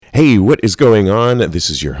Hey, what is going on?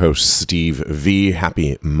 This is your host, Steve V.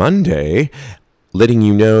 Happy Monday. Letting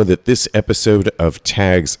you know that this episode of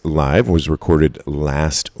Tags Live was recorded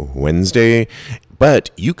last Wednesday,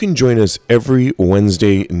 but you can join us every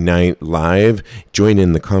Wednesday night live. Join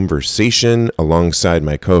in the conversation alongside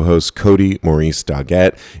my co-host, Cody Maurice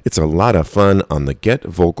Doggett. It's a lot of fun on the Get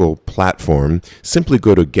Vocal platform. Simply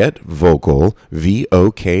go to getvocal,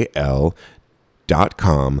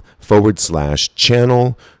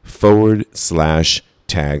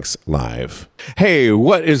 VOKL.com/channel/tags live. Hey,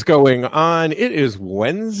 what is going on? It is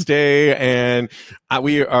Wednesday, and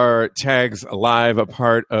we are Tags Live, a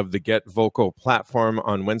part of the Get Vocal platform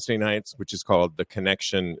on Wednesday nights, which is called the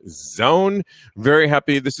Connection Zone. Very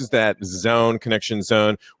happy. This is that zone, Connection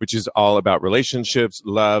Zone, which is all about relationships,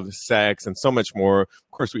 love, sex, and so much more.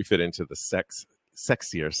 Of course, we fit into the sexier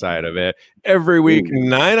side of it every week,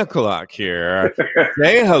 9 o'clock here.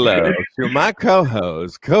 Say hello to my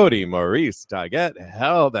co-host, Cody Maurice Doggett.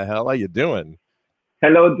 The hell are you doing?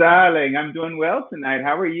 Hello, darling. I'm doing well tonight.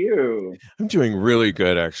 How are you? I'm doing really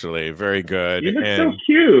good, actually. Very good. You look so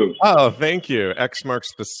cute. Oh, thank you. X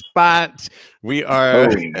marks the spot. We are,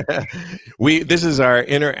 this is our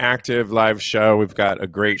interactive live show. We've got a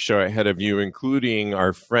great show ahead of you, including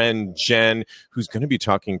our friend Jen, who's going to be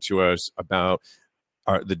talking to us about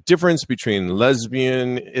the difference between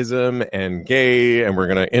lesbianism and gay, and we're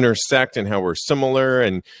going to intersect and how we're similar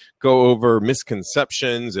and go over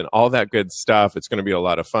misconceptions and all that good stuff. It's going to be a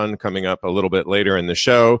lot of fun coming up a little bit later in the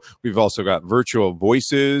show. We've also got Virtual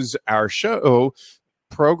Voices, our show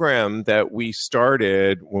program that we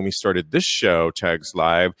started when we started this show, Tags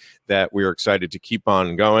Live, that we're excited to keep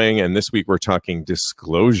on going. And this week we're talking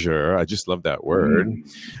disclosure. I just love that word.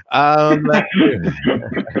 Exactly.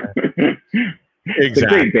 It's a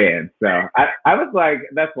great band. So I was like,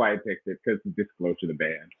 that's why I picked it, because of Disclosure, the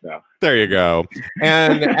band. So there you go.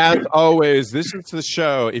 And as always, this is the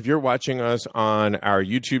show. If you're watching us on our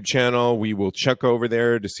YouTube channel, we will check over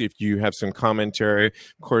there to see if you have some commentary.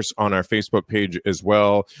 Of course, on our Facebook page as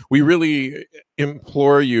well. We really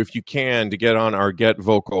implore you, if you can, to get on our Get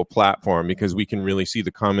Vocal platform, because we can really see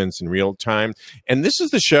the comments in real time. And this is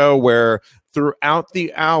the show where throughout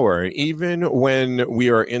the hour, even when we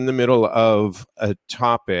are in the middle of a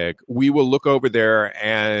topic, we will look over there,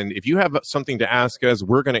 and if you have something to ask us,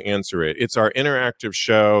 we're going to answer it. It's our interactive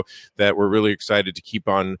show that we're really excited to keep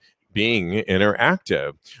on being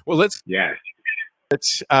interactive. Well,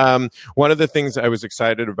 one of the things I was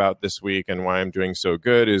excited about this week and why I'm doing so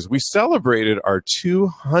good is we celebrated our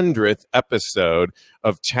 200th episode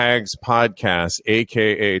of Tags Podcast,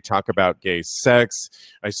 aka Talk About Gay Sex.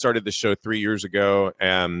 I started the show 3 years ago,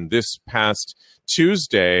 and this past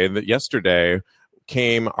yesterday,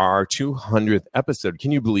 came our 200th episode.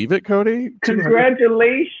 Can you believe it, Cody?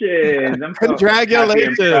 Congratulations.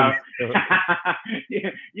 Congratulations.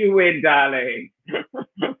 You win, darling.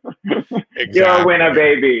 Exactly. You're a winner,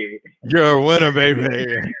 baby. You're a winner,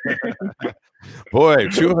 baby. Boy,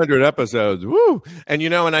 200 episodes. Woo. And,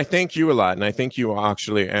 and I thank you a lot. And I thank you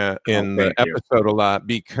actually in the episode a lot,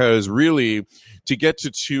 because really to get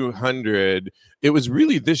to 200, it was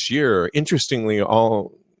really this year, interestingly,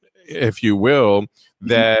 if you will,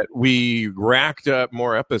 that we racked up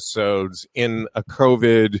more episodes in a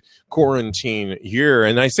COVID quarantine year.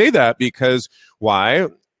 And I say that because why?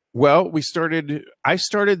 Well, I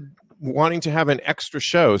started wanting to have an extra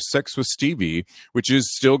show, Sex with Stevie, which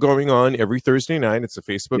is still going on every Thursday night. It's a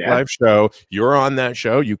Facebook Live show. You're on that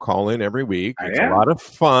show. You call in every week. It's a lot of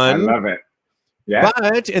fun. I love it. Yeah.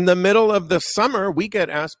 But in the middle of the summer, we get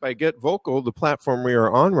asked by Get Vocal, the platform we are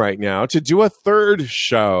on right now, to do a third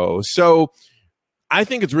show. So I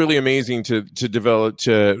think it's really amazing to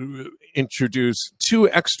introduce 2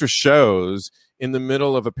 extra shows in the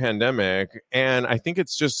middle of a pandemic. And I think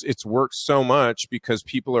it's worked so much because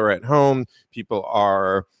people are at home. People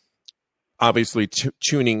are obviously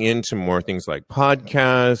tuning into more things like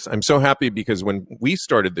podcasts. I'm so happy because when we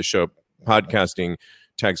started the show, podcasting,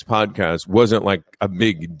 Tags Podcast wasn't like a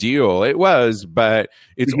big deal. It was, but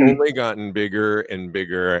it's only gotten bigger and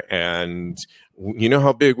bigger, and you know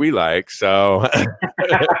how big we like. So,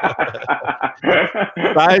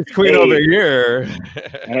 size queen over here.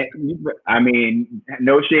 I mean,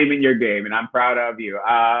 no shame in your game, and I'm proud of you.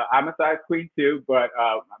 I'm a size queen too, but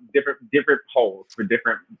different holes for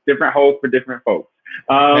different holes for different folks.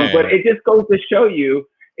 But it just goes to show you,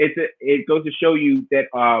 it goes to show you that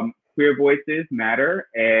queer voices matter,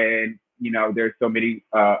 and there's so many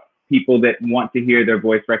people that want to hear their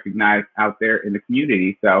voice recognized out there in the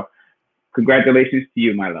community. So congratulations to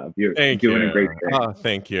you, my love. You're doing a great thing. Oh,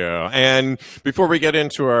 thank you. And before we get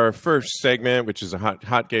into our first segment, which is a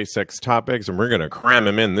hot gay sex topics, and we're going to cram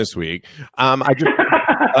them in this week.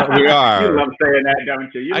 We are. You love saying that,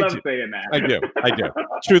 don't you? You love saying that. I do.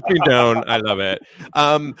 Truth be known, I love it.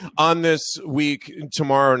 On this week,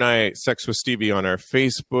 tomorrow night, Sex with Stevie on our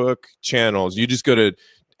Facebook channels. You just go to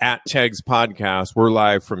 @Tegs Podcast. We're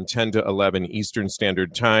live from 10 to 11 Eastern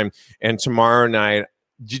Standard Time. And tomorrow night,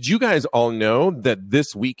 did you guys all know that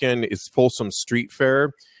this weekend is Folsom Street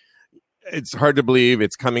Fair? It's hard to believe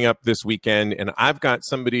it's coming up this weekend, and I've got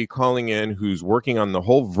somebody calling in who's working on the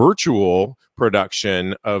whole virtual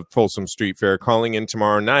production of Folsom Street Fair calling in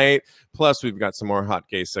tomorrow night. Plus, we've got some more hot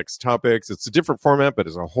gay sex topics. It's a different format, but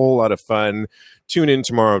it's a whole lot of fun. Tune in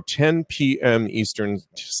tomorrow, 10 p.m. Eastern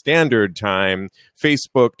Standard Time,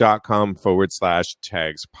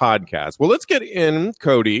 facebook.com/Tegs Podcast. Well, let's get in,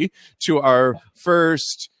 Cody, to our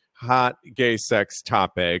first hot gay sex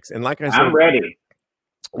topics. And like I said, I'm ready.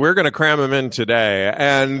 We're going to cram them in today.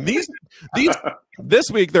 And these this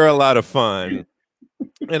week, they're a lot of fun.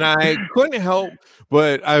 And I couldn't help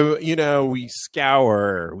but we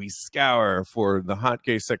scour for the hot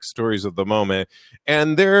gay sex stories of the moment.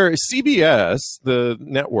 And CBS, the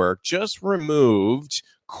network, just removed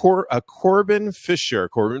Corbin Fisher.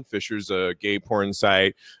 Corbin Fisher's a gay porn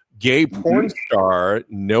site. Gay porn star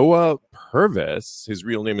Noah Purvis. His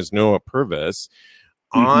real name is Noah Purvis.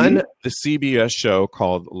 On the CBS show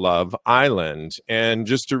called Love Island. And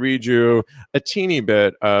just to read you a teeny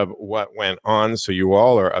bit of what went on so you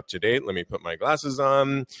all are up to date, let me put my glasses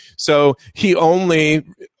on. So he only,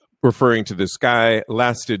 referring to this guy,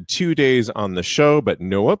 lasted 2 days on the show, but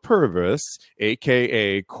Noah Purvis,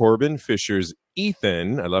 a.k.a. Corbin Fisher's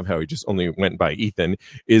Ethan, I love how he just only went by Ethan,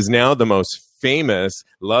 is now the most famous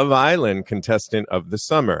Love Island contestant of the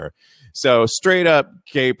summer. So straight up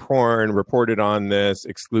gay porn reported on this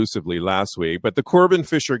exclusively last week. But the Corbin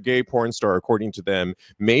Fisher gay porn star, according to them,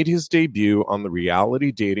 made his debut on the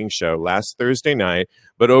reality dating show last Thursday night.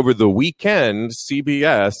 But over the weekend,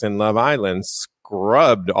 CBS and Love Island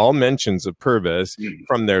scrubbed all mentions of Purvis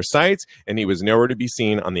from their sites, and he was nowhere to be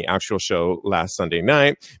seen on the actual show last Sunday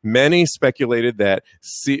night. Many speculated that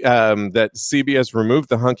that CBS removed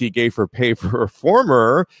the hunky gay for pay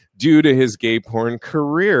performer due to his gay porn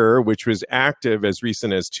career, which was active as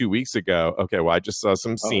recent as 2 weeks ago. Okay, well, I just saw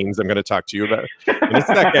some scenes I'm going to talk to you about in a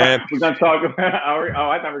second. We're going to talk about,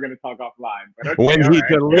 I thought we were going to talk offline. But okay,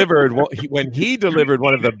 when he delivered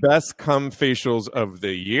one of the best cum facials of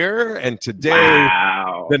the year, and today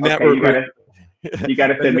the network... You got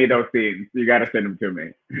to send me those scenes. You got to send them to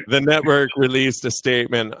me. The network released a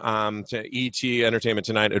statement to ET Entertainment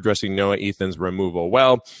Tonight addressing Noah Ethan's removal.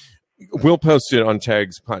 Well, we'll post it on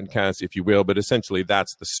Tegs Podcast, if you will, but essentially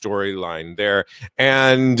that's the storyline there.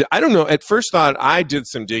 And I don't know, at first thought, I did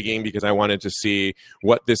some digging because I wanted to see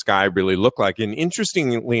what this guy really looked like. And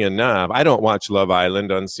interestingly enough, I don't watch Love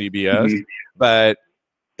Island on CBS, but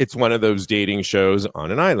it's one of those dating shows on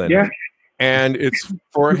an island. Yeah. And it's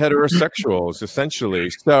for heterosexuals, essentially.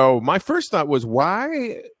 So my first thought was,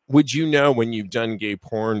 why would you know when you've done gay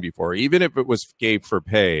porn before, even if it was gay for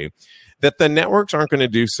pay, that the networks aren't going to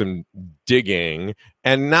do some digging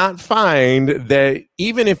and not find that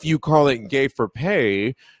even if you call it gay for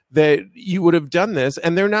pay, that you would have done this,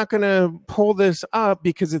 and they're not going to pull this up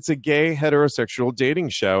because it's a gay heterosexual dating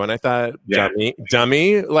show. And I thought,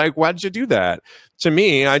 dummy, like, why did you do that? To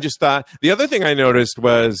me, I just thought, the other thing I noticed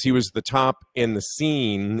was he was the top in the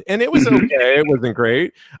scene, and it was okay. It wasn't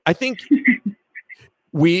great. I think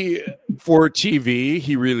for TV,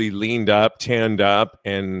 he really leaned up, tanned up,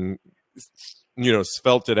 and,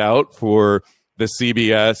 spelt it out for the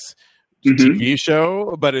CBS TV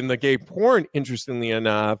show. But in the gay porn, interestingly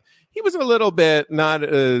enough, he was a little bit not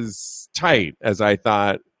as tight as I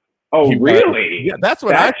thought. Oh, really? Yeah, that's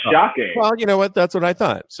shocking. Well, you know what? That's what I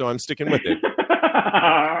thought. So I'm sticking with it.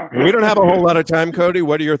 We don't have a whole lot of time, Cody.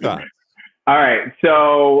 What are your thoughts? All right.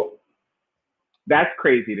 So that's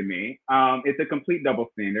crazy to me. It's a complete double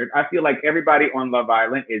standard. I feel like everybody on Love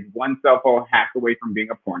Island is one cell phone hack away from being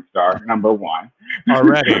a porn star, number one.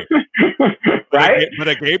 Already. Right? But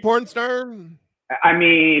a gay porn star? I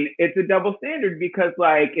mean, it's a double standard because,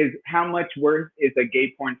 how much worse is a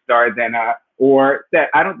gay porn star than or that?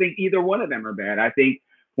 I don't think either one of them are bad. I think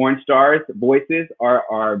porn stars' voices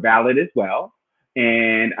are valid as well.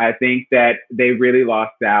 And I think that they really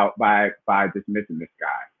lost out by dismissing this guy.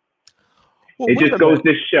 Well, it just goes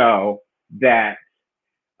to show that,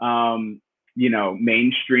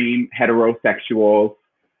 mainstream heterosexuals,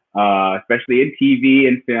 especially in TV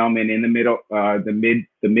and film and in the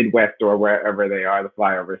Midwest or wherever they are, the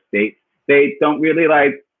flyover states, they don't really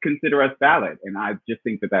consider us valid. And I just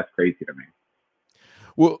think that that's crazy to me.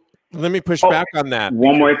 Well, let me push back on that.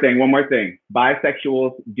 One more thing.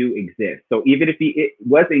 Bisexuals do exist. So even if he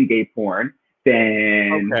was in gay porn,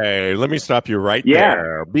 then okay, let me stop you right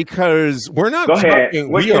there, because we're not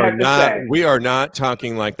talking. We are not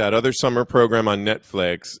talking like that other summer program on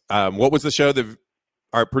Netflix. What was the show that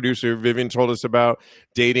our producer Vivian told us about?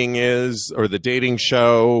 Dating Is, or the dating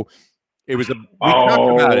show. It was we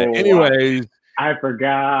talked about it. Anyways, I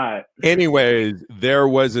forgot. Anyways, there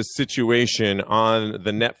was a situation on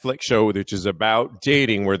the Netflix show which is about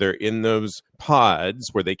dating, where they're in those pods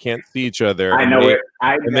where they can't see each other. I know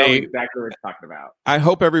exactly what you're talking about. I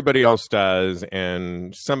hope everybody else does.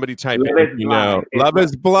 And somebody type in, Love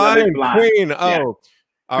is Blind, Queen. Yeah. Oh,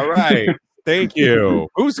 all right. Thank you.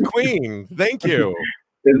 Who's Queen? Thank you.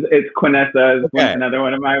 It's Quinessa, another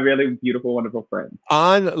one of my really beautiful, wonderful friends.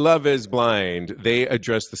 On Love is Blind, they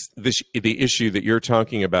addressed the issue that you're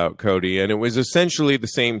talking about, Cody, and it was essentially the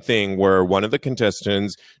same thing, where one of the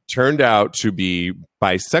contestants turned out to be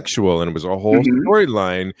bisexual, and it was a whole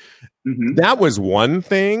storyline. That was one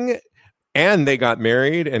thing, and they got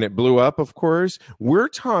married, and it blew up, of course. We're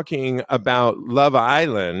talking about Love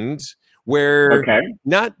Island, where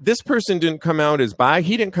not this person didn't come out as bi,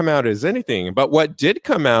 he didn't come out as anything, but what did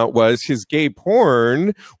come out was his gay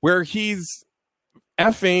porn, where he's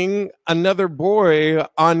effing another boy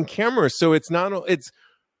on camera. So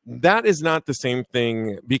that is not the same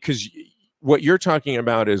thing, because what you're talking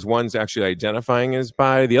about is one's actually identifying as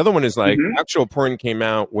bi, the other one is like actual porn came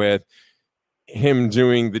out with him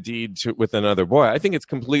doing the deed with another boy. I think it's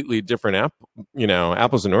completely different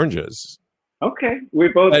apples and oranges. Okay, we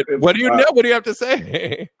both. What do you know? What do you have to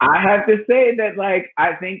say? I have to say that,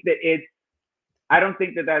 I think that I don't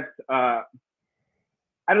think that that's. I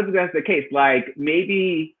don't think that's the case.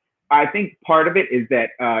 Maybe I think part of it is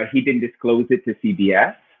that he didn't disclose it to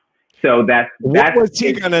CBS. So what was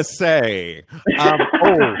he gonna say?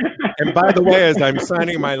 And by the way, as I'm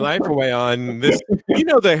signing my life away on this,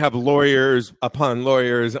 they have lawyers upon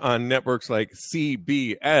lawyers on networks like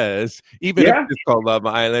CBS, even if it's called Love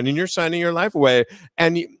Island, and you're signing your life away.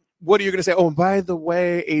 And what are you gonna say? Oh, by the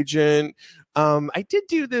way, agent, I did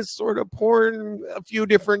do this sort of porn a few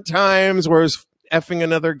different times, where it's effing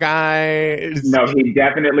another guy. No, he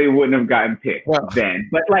definitely wouldn't have gotten picked then.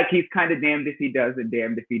 But he's kind of damned if he does and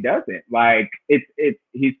damned if he doesn't. He's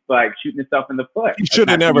shooting himself in the foot. He should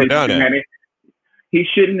have never done it. He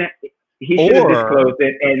shouldn't. He should have disclosed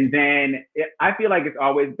it. And then I feel like it's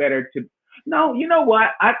always better to. No, you know what?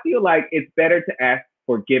 I feel like it's better to ask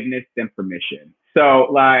forgiveness than permission.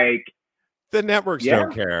 So the networks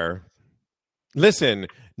don't care. Listen,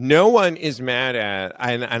 no one is mad at,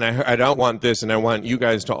 and I don't want this, and I want you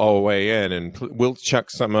guys to all weigh in, and we'll check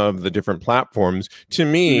some of the different platforms. To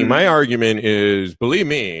me, my argument is, believe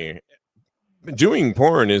me, doing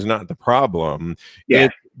porn is not the problem. Yeah.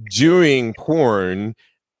 It's doing porn,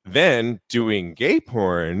 then doing gay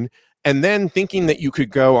porn, and then thinking that you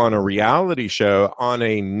could go on a reality show on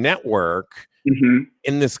a network in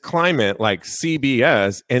this climate like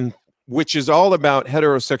CBS, and which is all about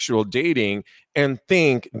heterosexual dating, and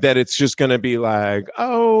think that it's just going to be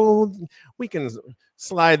we can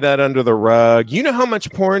slide that under the rug. You know how much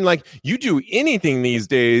porn, you do anything these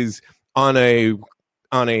days on a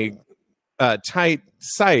tight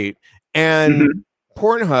site, and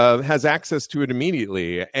Pornhub has access to it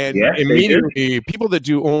immediately. And immediately, people that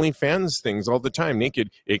do OnlyFans things all the time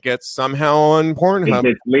naked, it gets somehow on Pornhub. It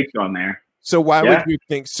gets leaked on there. So why would you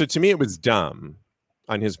think? So to me, it was dumb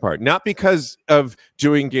on his part, not because of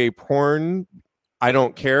doing gay porn. I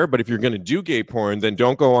don't care, but if you're going to do gay porn, then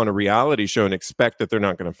don't go on a reality show and expect that they're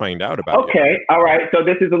not going to find out about it. Okay, all right. So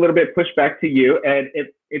this is a little bit pushback to you. And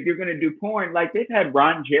if you're going to do porn, they've had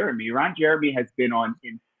Ron Jeremy. Ron Jeremy has been on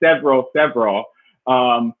in several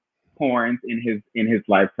porns in his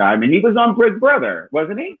lifetime, and he was on Big Brother,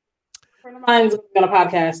 wasn't he? A friend of mine's on a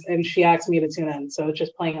podcast, and she asked me to tune in, so it's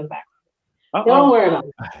just playing in the background. Don't worry about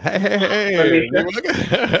it.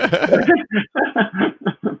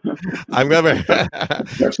 I'm gonna.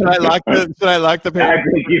 Should I lock the page? I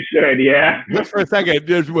think you should. Yeah. Just for a second,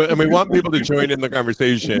 and we want people to join in the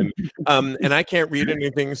conversation. And I can't read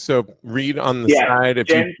anything, so read on the side. If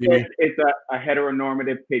Jen says it's a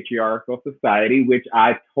heteronormative patriarchal society, which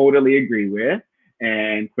I totally agree with.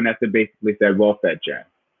 And Quinessa basically said, "Well said, Jen."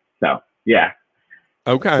 So yeah.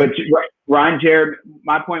 Okay. But Ron Jeremy,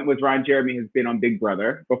 my point was Ron Jeremy has been on Big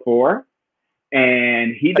Brother before,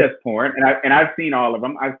 and he does porn, and I've seen all of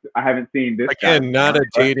them. I haven't seen this. Again, not a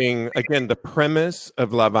dating. Again, the premise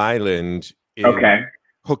of Love Island is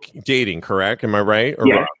dating, correct? Am I right? Or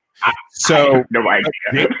yes. wrong? So, I have no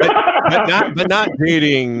idea. but not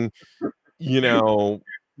dating,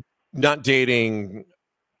 not dating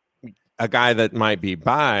a guy that might be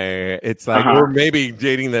bi. It's like, or maybe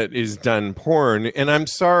dating that is done porn. And I'm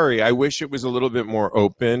sorry, I wish it was a little bit more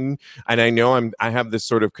open. And I know I have this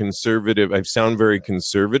sort of conservative, I sound very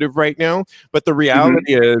conservative right now, but the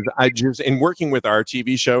reality is in working with our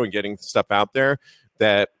TV show and getting stuff out there,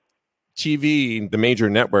 that TV, the major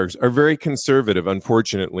networks are very conservative,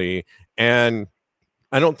 unfortunately. And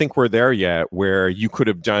I don't think we're there yet where you could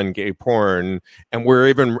have done gay porn and we're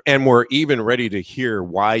even ready to hear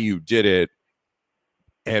why you did it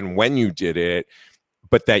and when you did it,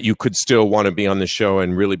 but that you could still want to be on the show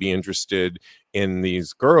and really be interested in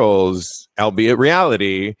these girls, albeit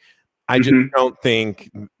reality. I just don't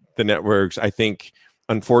think the networks, I think,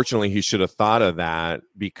 unfortunately, he should have thought of that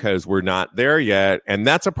because we're not there yet. And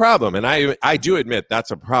that's a problem. And I do admit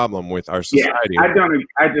that's a problem with our society. Yeah,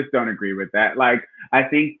 I just don't agree with that. Like, I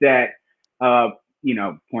think that,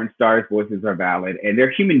 porn stars' voices are valid and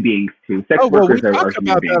they're human beings too. Sex workers we talk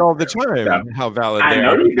about that all the time, how valid they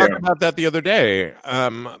are. We talked about that the other day.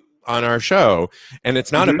 On our show, and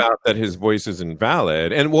it's not about that his voice is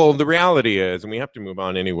invalid. And the reality is, and we have to move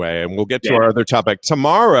on anyway, and we'll get to our other topic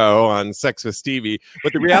tomorrow on Sex with Stevie,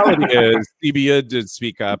 but the reality is Stevie did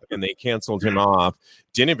speak up and they canceled him off,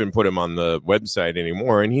 didn't even put him on the website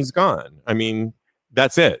anymore, and he's gone. I mean,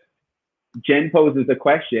 that's it. Jen poses a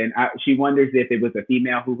question. She wonders if it was a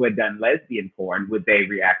female who had done lesbian porn, would they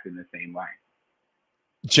react in the same way?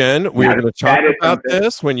 Jen, we're going to talk about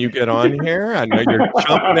this when you get on here. I know you're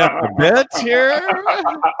chomping at the bit here.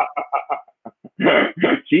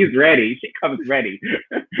 She's ready. She comes ready.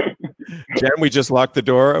 Jen, we just locked the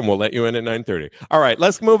door and we'll let you in at 9:30. All right,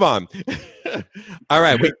 let's move on. All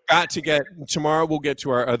right, we've got to tomorrow we'll get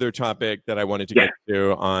to our other topic that I wanted to get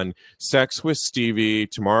to on Sex with Stevie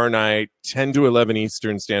tomorrow night, 10 to 11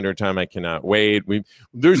 Eastern Standard Time. I cannot wait.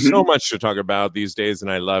 There's so much to talk about these days,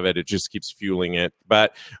 and I love it. It just keeps fueling it.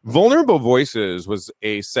 But Vulnerable Voices was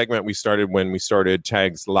a segment we started when we started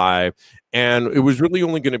Tags Live, and it was really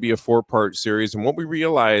only going to be a 4-part series. And what we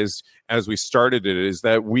realized as we started it is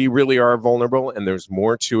that we really are vulnerable, and there's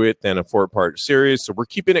more to it than a 4-part series. So we're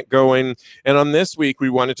keeping it going. And on this week, we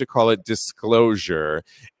wanted to call it Disclosure.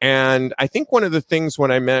 And I think one of the things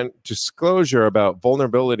when I meant disclosure about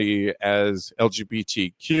vulnerability as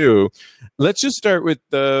LGBTQ, let's just start with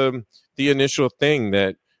the initial thing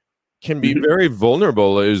that can be very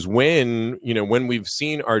vulnerable is when we've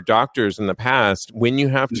seen our doctors in the past, when you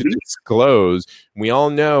have to disclose. We all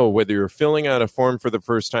know, whether you're filling out a form for the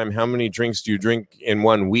first time, how many drinks do you drink in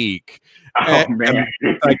 1 week? Man.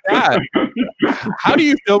 Like that. How do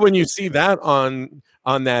you feel when you see that on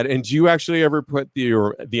that? And do you actually ever put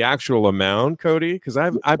the actual amount, Cody? Because I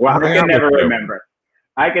can never remember.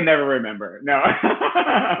 I can never remember. No.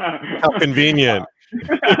 How convenient.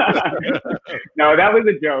 No, that was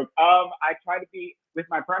a joke. I try to be, with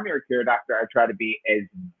my primary care doctor, I try to be as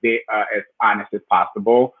honest as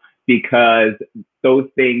possible, because those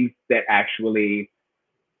things that actually,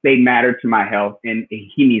 they matter to my health, and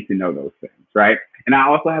he needs to know those things, right? And I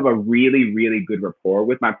also have a really, really good rapport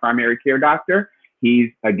with my primary care doctor. He's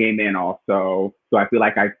a gay man also, so I feel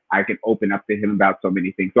like I can open up to him about so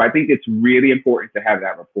many things. So I think it's really important to have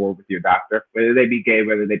that rapport with your doctor, whether they be gay,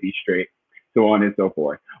 whether they be straight, so on and so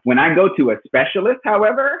forth. When I go to a specialist,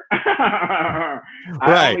 however,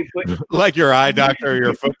 right, like your eye doctor or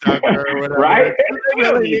your foot doctor or whatever, right? They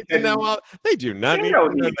really need to know. They do not need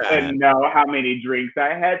to know how many drinks I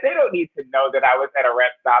had. They don't need to know that I was at a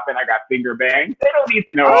rest stop and I got finger banged. They don't need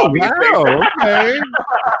to know all these things. Okay.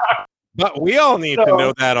 But we all need to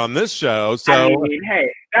know that on this show. So, I mean,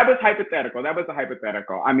 hey, that was hypothetical. That was a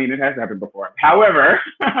hypothetical. I mean, it has happened before. However,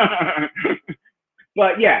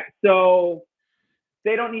 but yeah, so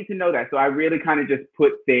they don't need to know that. So I really kind of just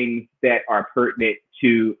put things that are pertinent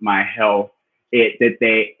to my health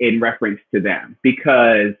in reference to them,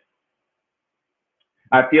 because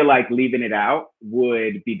I feel like leaving it out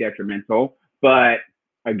would be detrimental. But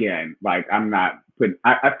again, like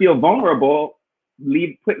I feel vulnerable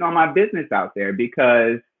putting all my business out there,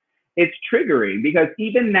 because it's triggering. Because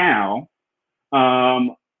even now,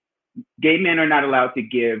 gay men are not allowed to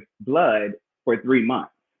give blood for 3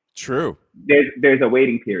 months. True. There's a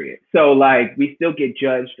waiting period. So like we still get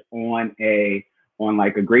judged on a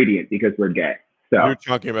gradient because we're gay. So you're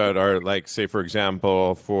talking about our, like, say for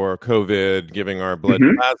example, for COVID, giving our blood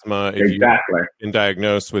plasma. If you've been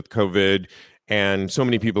diagnosed with COVID, and so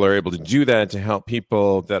many people are able to do that to help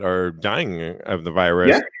people that are dying of the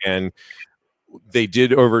virus. Yeah. And they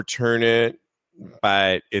did overturn it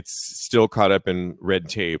but it's still caught up in red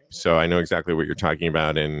tape. So I know exactly what you're talking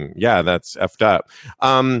about. And yeah, that's effed up.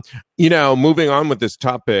 Moving on with this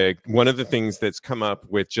topic, one of the things that's come up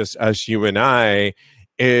with just us, you and I,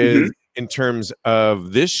 is in terms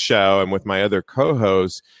of this show and with my other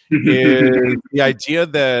co-hosts, is the idea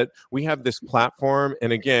that we have this platform.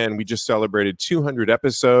 And again, we just celebrated 200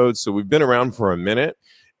 episodes. So we've been around for a minute.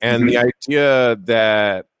 And the idea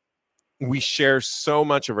that we share so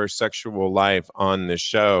much of our sexual life on this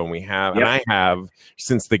show, and and I have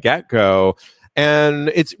since the get-go. And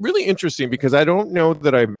it's really interesting because I don't know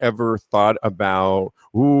that I've ever thought about,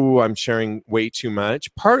 I'm sharing way too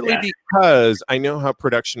much, partly because I know how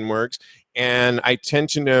production works. And I tend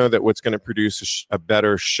to know that what's going to produce a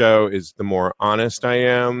better show is the more honest I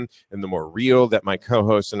am and the more real that my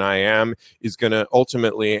co-host and I am is going to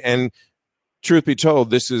ultimately, and truth be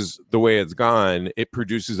told, this is the way it's gone. It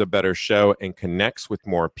produces a better show and connects with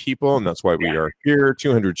more people. And that's why we are here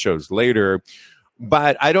 200 shows later.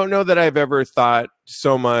 But I don't know that I've ever thought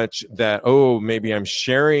so much that, maybe I'm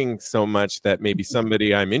sharing so much that maybe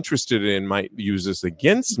somebody I'm interested in might use this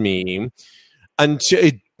against me.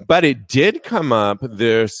 But it did come up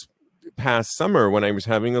this past summer when I was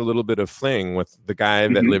having a little bit of fling with the guy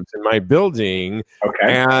that lives in my building.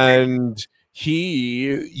 Okay. And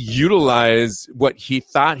he utilized what he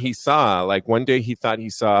thought he saw. Like one day he thought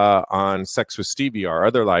he saw on Sex with Stevie, our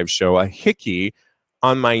other live show, a hickey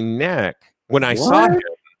on my neck when I saw him,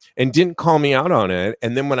 and didn't call me out on it.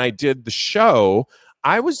 And then when I did the show,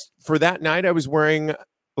 for that night, I was wearing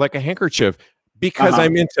like a handkerchief because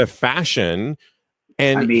I'm into fashion.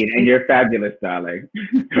 And and you're fabulous, darling.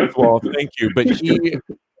 Well, thank you. But he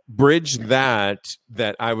bridged that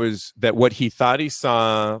what he thought he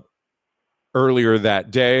saw earlier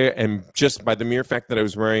that day, and just by the mere fact that I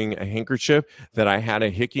was wearing a handkerchief, that I had a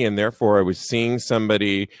hickey, and therefore I was seeing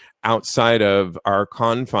somebody outside of our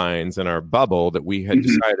confines and our bubble that we had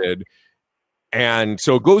decided. And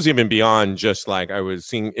so it goes even beyond just like I was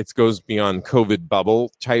seeing, it goes beyond COVID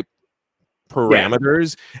bubble type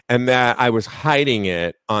parameters, and that I was hiding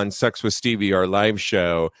it on Sex with Stevie, our live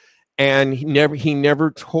show. And he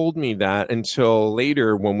never told me that until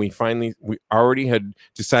later when we already had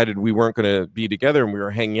decided we weren't going to be together and we were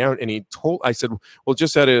hanging out. And I said, well,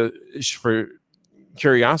 just for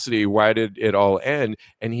curiosity, why did it all end?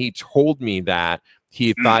 And he told me that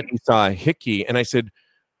he thought he saw a hickey. And I said,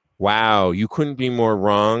 wow, you couldn't be more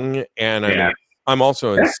wrong. And I'm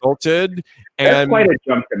also insulted. That's quite a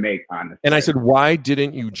jump to make, honestly. And I said, why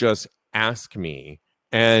didn't you just ask me?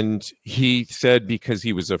 And he said because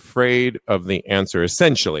he was afraid of the answer,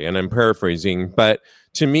 essentially. And I'm paraphrasing. But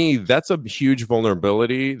to me, that's a huge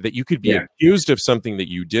vulnerability, that you could be accused of something that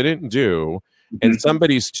you didn't do. And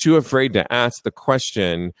somebody's too afraid to ask the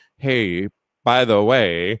question, hey, by the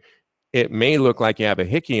way, it may look like you have a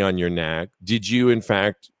hickey on your neck. Did you, in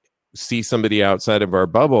fact, see somebody outside of our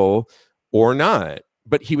bubble or not?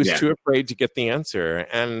 But he was too afraid to get the answer.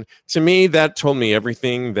 And to me, that told me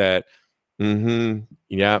everything that,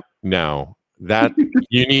 no, that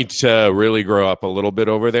you need to really grow up a little bit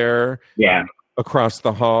over there. Yeah. Across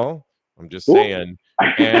the hall. I'm just saying.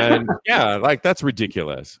 And that's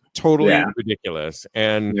ridiculous. Totally ridiculous.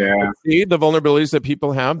 And see the vulnerabilities that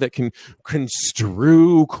people have that can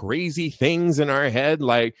construe crazy things in our head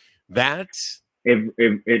like that.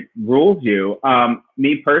 It rules you.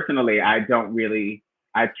 Me personally, I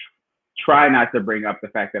try not to bring up the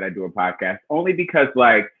fact that I do a podcast, only because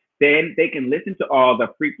then they can listen to all the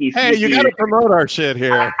freaky. Hey, you got to promote our shit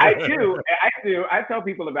here. I do. I tell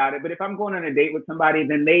people about it. But if I'm going on a date with somebody,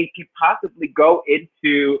 then they can possibly go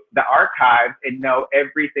into the archives and know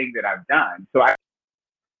everything that I've done. So I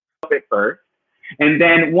do it first, and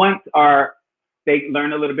then once they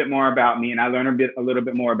learn a little bit more about me, and I learn a little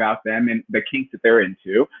bit more about them and the kinks that they're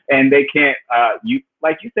into, and they can't,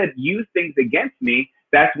 like you said, use things against me.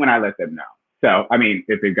 That's when I let them know. So, I mean,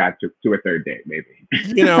 if they've got to a third date, maybe.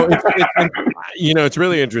 It's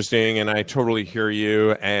really interesting, and I totally hear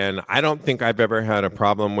you. And I don't think I've ever had a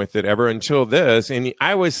problem with it ever until this. And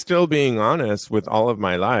I was still being honest with all of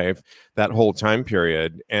my life that whole time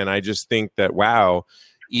period. And I just think that, wow,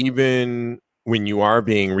 even when you are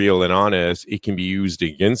being real and honest, it can be used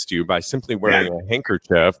against you by simply wearing a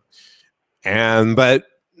handkerchief. But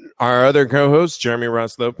our other co-host, Jeremy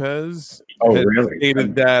Ross Lopez,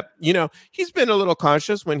 stated that, he's been a little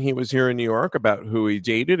cautious when he was here in New York about who he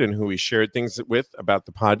dated and who he shared things with about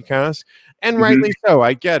the podcast. And rightly so,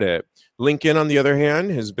 I get it. Lincoln, on the other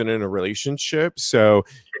hand, has been in a relationship. So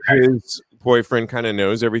his boyfriend kind of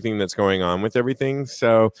knows everything that's going on with everything.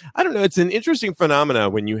 So I don't know. It's an interesting phenomena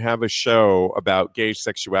when you have a show about gay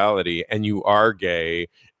sexuality and you are gay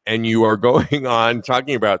and you are going on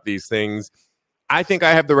talking about these things. I think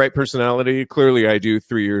I have the right personality. Clearly I do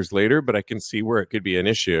 3 years later, but I can see where it could be an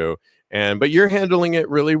issue. But you're handling it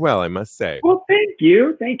really well, I must say. Well, thank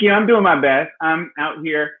you. I'm doing my best. I'm out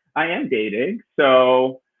here. I am dating.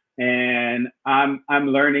 And I'm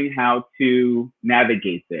learning how to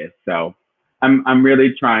navigate this. So I'm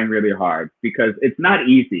really trying really hard because it's not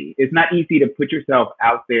easy. It's not easy to put yourself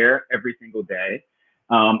out there every single day.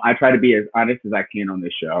 I try to be as honest as I can on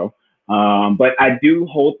this show. But I do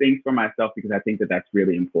hold things for myself because I think that that's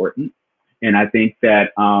really important. And I think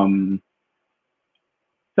that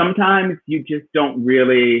sometimes you just don't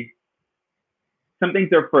really, some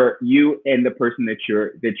things are for you and the person that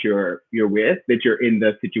you're with, that you're in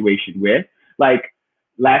the situation with. Like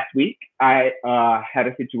last week, I had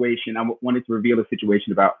a situation, I wanted to reveal a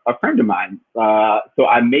situation about a friend of mine. So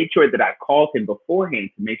I made sure that I called him beforehand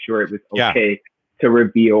to make sure it was okay to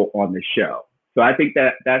reveal on the show. So I think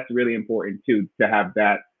that that's really important too, to have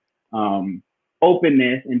that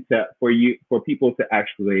openness and for people to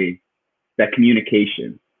actually, that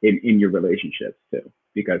communication in your relationships too.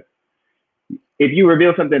 Because if you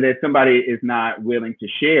reveal something that somebody is not willing to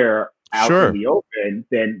share out in the open,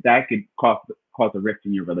 then that could cause a rift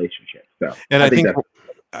in your relationship. So, and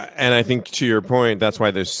I think to your point, that's why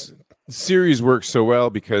this series works so well,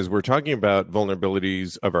 because we're talking about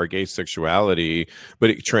vulnerabilities of our gay sexuality, but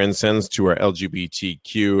it transcends to our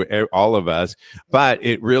LGBTQ, all of us. But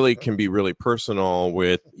it really can be really personal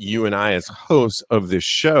with you and I as hosts of this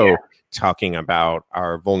show, talking about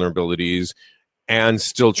our vulnerabilities and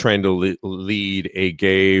still trying to lead a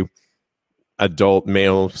gay adult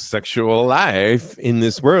male sexual life in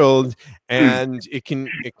this world. And it can,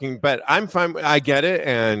 but I'm fine. I get it.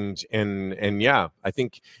 And yeah, I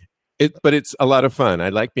think but it's a lot of fun. I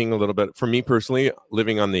like being a little bit, for me personally,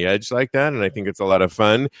 living on the edge like that. And I think it's a lot of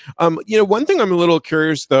fun. One thing I'm a little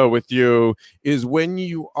curious though with you is when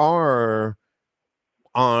you are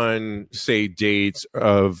on, say, dates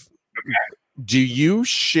do you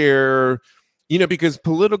share, because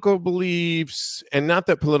political beliefs, and not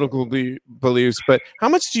that political beliefs, but how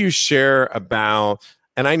much do you share about,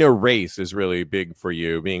 and I know race is really big for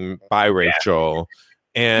you, being biracial,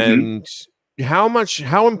 and how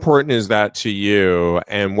important is that to you,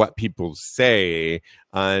 and what people say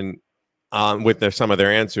with some of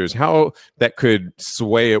their answers, how that could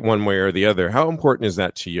sway it one way or the other? How important is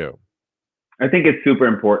that to you? I think it's super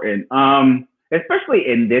important, especially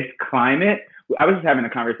in this climate. I was just having a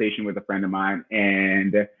conversation with a friend of mine,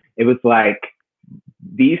 and it was like,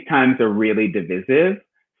 these times are really divisive.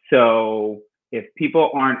 So if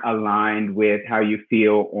people aren't aligned with how you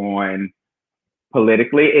feel on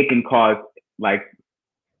politically, it can cause like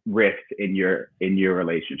rift in your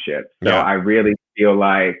relationship. So I really feel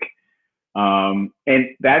like, and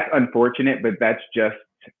that's unfortunate, but that's just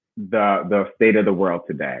the state of the world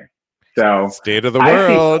today. So state of the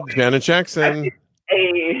world, Janet Jackson.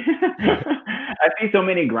 I see so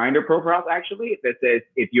many Grindr profiles actually that says,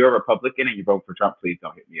 if you're a Republican and you vote for Trump, please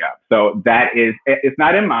don't hit me up. So it's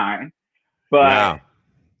not in mine, but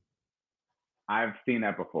I've seen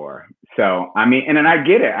that before. So, I mean, and then I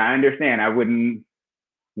get it. I understand. I wouldn't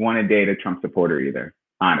want to date a Trump supporter either.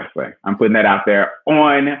 Honestly, I'm putting that out there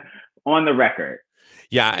on the record.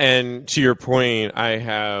 Yeah, and to your point, I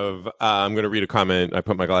have, I'm going to read a comment. I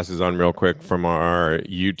put my glasses on real quick from our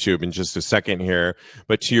YouTube in just a second here.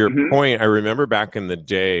 But to your point, I remember back in the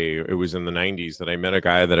day, it was in the 90s, that I met a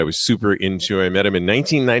guy that I was super into. I met him in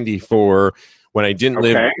 1994 when I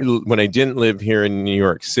didn't live here in New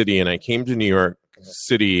York City, and I came to New York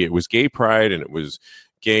City. It was Gay Pride and it was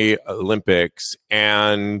Gay Olympics,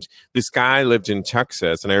 and this guy lived in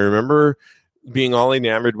Texas, and I remember being all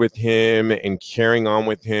enamored with him and carrying on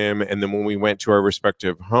with him. And then when we went to our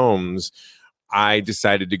respective homes, I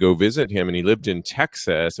decided to go visit him, and he lived in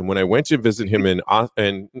Texas. And when I went to visit him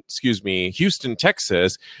in Houston,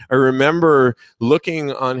 Texas, I remember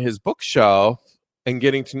looking on his bookshelf and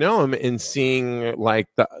getting to know him and seeing like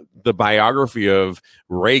the biography of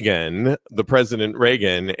Reagan, the President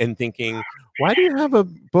Reagan, and thinking, why do you have a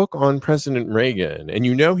book on President Reagan? And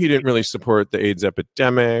he didn't really support the AIDS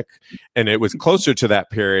epidemic. And it was closer to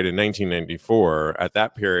that period in 1994 at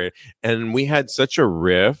that period. And we had such a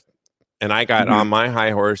rift. And I got on my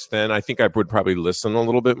high horse then. I think I would probably listen a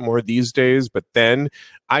little bit more these days. But then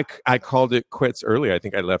I called it quits early. I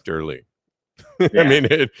think I left early. I mean,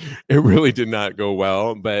 it really did not go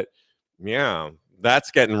well. But yeah,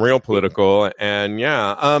 That's getting real political.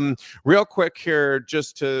 And real quick here,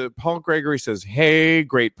 just to Paul Gregory says, hey,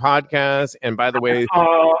 great podcast. And by the way,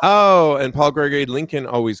 and Paul Gregory, Lincoln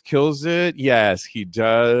always kills it. Yes, he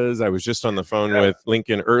does. I was just on the phone with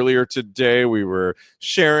Lincoln earlier today. We were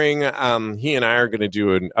sharing. He and I are going to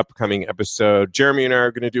do an upcoming episode. Jeremy and I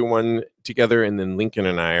are going to do one together, and then Lincoln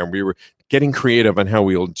and I, and we were getting creative on how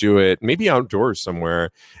we'll do it, maybe outdoors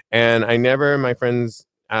somewhere. And my friends,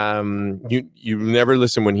 you never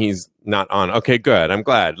listen when he's not on. Okay, good. I'm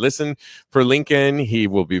glad. Listen for Lincoln. He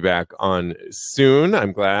will be back on soon.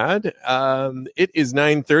 I'm glad. It is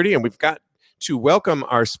 9:30 and we've got to welcome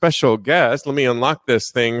our special guest. Let me unlock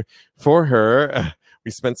this thing for her.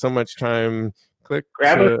 We spent so much time.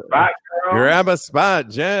 Grab a spot, girl. Grab a spot,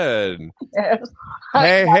 Jen. Yes.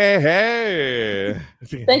 Hey.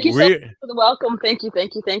 Thank you so much for the welcome. Thank you.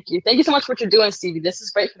 Thank you so much for what you're doing, Stevie. This is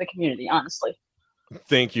great for the community, honestly.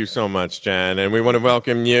 Thank you so much, Jen. And we want to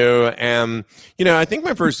welcome you. And, I think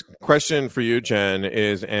my first question for you, Jen,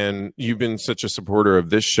 is, and you've been such a supporter of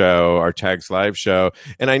this show, our Tags Live show,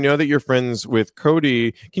 and I know that you're friends with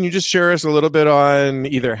Cody. Can you just share us a little bit on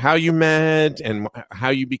either how you met and how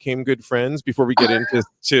you became good friends before we get into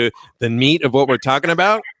the meat of what we're talking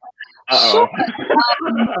about? Sure.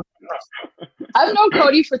 I've known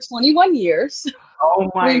Cody for 21 years. Oh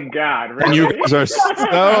my God! Really? And you guys are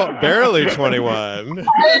so barely 21.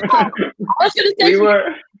 I was going to say,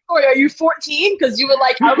 are you 14? Because you were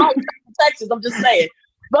like, I'm not in Texas. I'm just saying.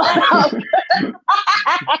 But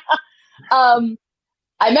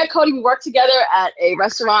I met Cody. We worked together at a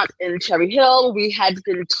restaurant in Cherry Hill. We had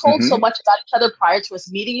been told so much about each other prior to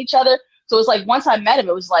us meeting each other. So it was like once I met him,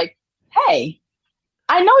 it was like, hey,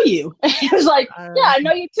 I know you. He was like, yeah, I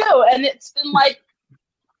know you too. And it's been like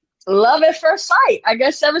love at first sight, I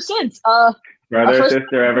guess, ever since. Brother,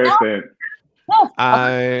 sister, ever since. Yeah,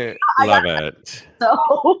 I love it.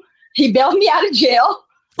 So he bailed me out of jail.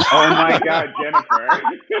 Oh my God, Jennifer.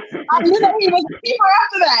 I knew that he was a keeper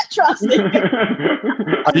after that, trust me.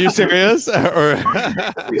 Are you serious?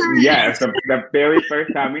 Yes, the very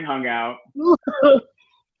first time we hung out.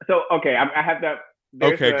 So, okay, I have that.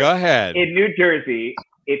 Okay, go ahead. In New Jersey,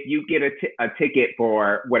 if you get a ticket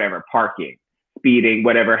for whatever, parking, speeding,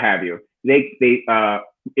 whatever have you, they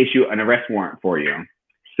issue an arrest warrant for you.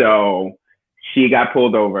 So she got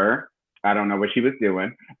pulled over. I don't know what she was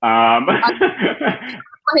doing. For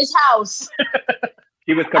his house.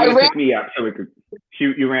 She was coming to pick me up so we could.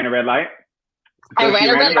 You ran a red light? So I ran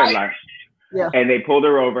a red light. Yeah. And they pulled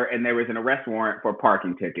her over, and there was an arrest warrant for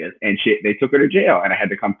parking tickets, and they took her to jail, and I had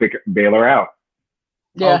to come bail her out.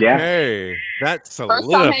 Yeah. Okay, that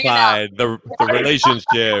solidified the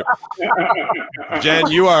relationship.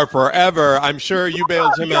 Jen, you are forever. I'm sure you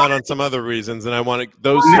bailed him out on some other reasons, and I want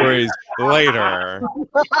those stories later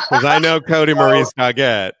because I know Cody Maurice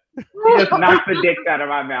Gaget. He just knocked the dicks out of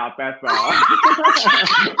my mouth. That's all.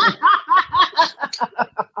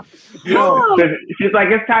 She's like,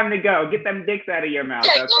 it's time to go. Get them dicks out of your mouth.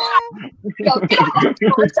 That's all.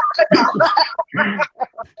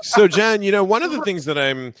 So, Jen, one of the things that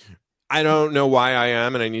I don't know why I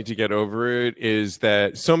am, and I need to get over it, is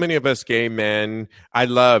that so many of us gay men, I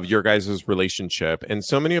love your guys' relationship, and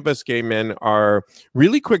so many of us gay men are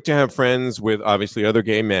really quick to have friends with obviously other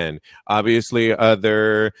gay men, obviously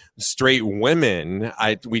other straight women.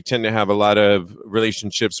 We tend to have a lot of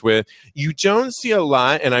relationships with. You don't see a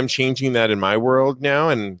lot, and I'm changing that in my world now,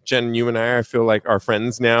 and Jen, you and I feel like are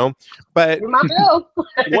friends now. But what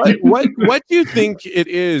do you think it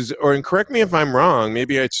is, or and correct me if I'm wrong,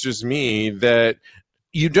 maybe it's just me, that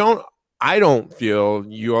I don't feel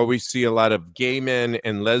you always see a lot of gay men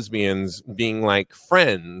and lesbians being like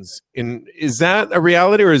friends. Is that a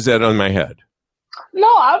reality or is that on my head? No,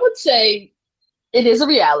 I would say it is a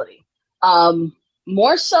reality.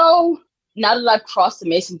 More so now that I've crossed the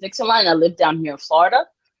Mason-Dixon line, I live down here in Florida.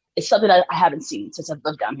 It's something I haven't seen since I've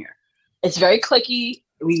lived down here. It's very cliquey.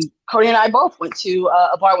 Cody and I both went to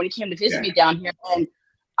a bar when he came to visit me down here, and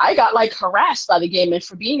I got harassed by the gay men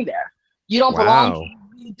for being there. You don't belong here.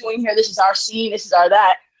 What are you doing here? This is our scene. This is our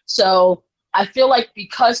that. So I feel like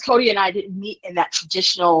because Cody and I didn't meet in that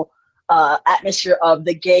traditional atmosphere of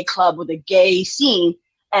the gay club or the gay scene,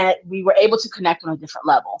 and we were able to connect on a different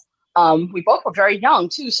level. We both were very young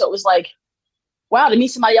too. So it was like, wow, to meet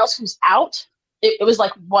somebody else who's out, it was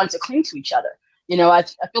like wanting to cling to each other. I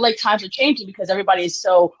feel like times are changing because everybody is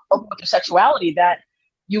so open with their sexuality that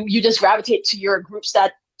you just gravitate to your groups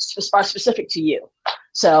that are specific to you.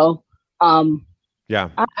 So, yeah,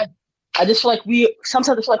 I just feel like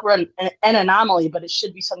sometimes I feel like we're an anomaly, but it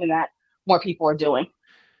should be something that more people are doing.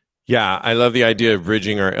 Yeah, I love the idea of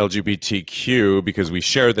bridging our LGBTQ because we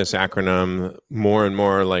share this acronym more and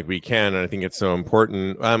more like we can, and I think it's so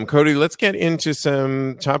important. Cody, let's get into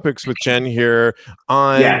some topics with Jen here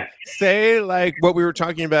on, say, like what we were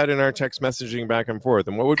talking about in our text messaging back and forth.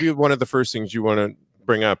 And what would be one of the first things you want to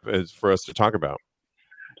bring up as for us to talk about?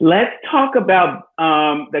 Let's talk about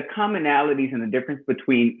the commonalities and the difference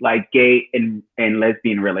between like gay and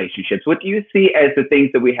lesbian relationships. What do you see as the things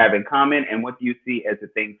that we have in common, and what do you see as the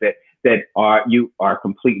things that are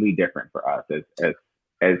completely different for us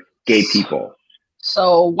as gay people?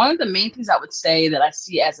 So one of the main things I would say that I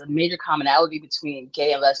see as a major commonality between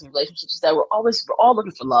gay and lesbian relationships is that we're all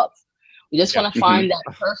looking for love. We just want to find that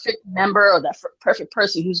perfect member or that perfect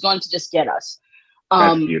person who's going to just get us.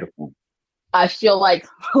 That's beautiful. I feel like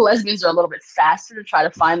lesbians are a little bit faster to try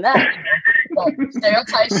to find that.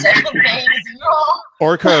 Stereotypes, second things,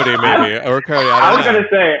 Or Cody, maybe. Or Cody. I was going to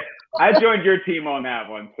say, I joined your team on that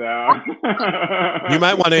one, so. You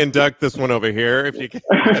might want to induct this one over here if you can.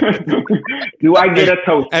 Do I get a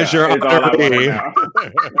toast? As your honoree.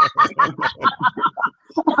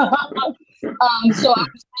 So I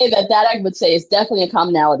would say that I would say is definitely a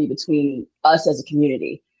commonality between us as a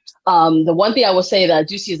community. The one thing I will say that I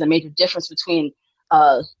do see as a major difference between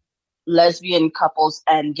lesbian couples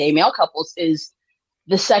and gay male couples is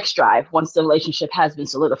the sex drive once the relationship has been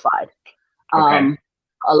solidified.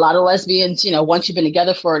 A lot of lesbians, once you've been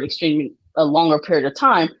together for an extremely a longer period of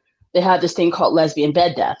time, they have this thing called lesbian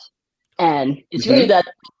bed death. And it's really that,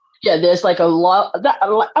 there's like a lot, I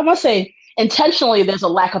want to say intentionally there's a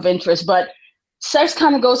lack of interest, but sex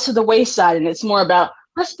kind of goes to the wayside, and it's more about,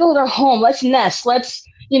 let's build our home, let's nest, let's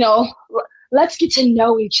get to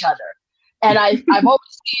know each other. And I've always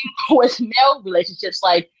seen with male relationships,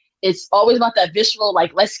 like it's always about that visceral,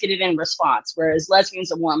 like let's get it in response, whereas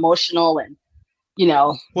lesbians are more emotional and,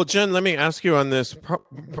 Well, Jen, let me ask you on this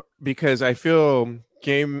because I feel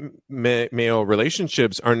gay male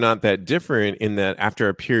relationships are not that different in that after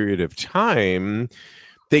a period of time,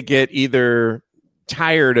 they get either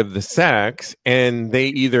tired of the sex and they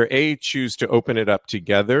either choose to open it up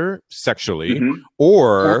together sexually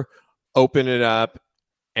or open it up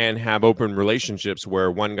and have open relationships where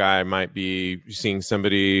one guy might be seeing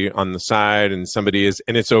somebody on the side and somebody is,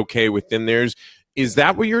 and it's okay within theirs. Is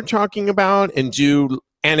that what you're talking about? And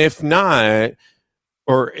if not,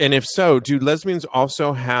 and if so, do lesbians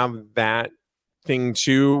also have that thing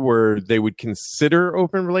too, where they would consider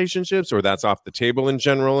open relationships, or that's off the table in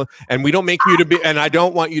general? And we don't make you to be, and I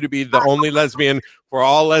don't want you to be the only lesbian for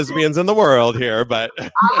all lesbians in the world here, but not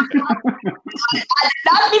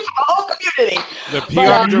me for the whole community. The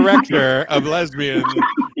PR director of lesbian,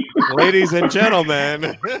 ladies and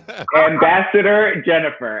gentlemen, Ambassador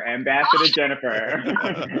Jennifer.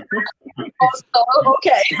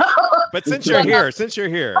 Okay. But since you're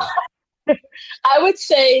here, I would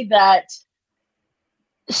say that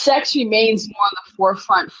sex remains more on the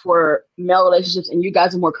forefront for male relationships, and you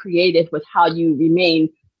guys are more creative with how you remain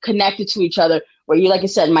connected to each other, where you, like I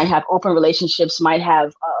said, might have open relationships, might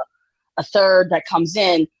have a third that comes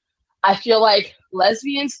in. I feel like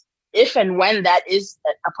lesbians, if and when that is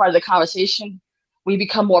a part of the conversation, we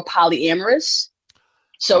become more polyamorous.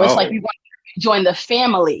 So it's like we want to join the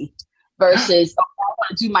family versus I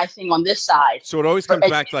want to do my thing on this side. So it always comes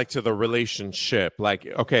back to the relationship. Like,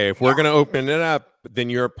 okay, if we're going to open it up,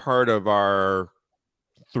 then you're part of our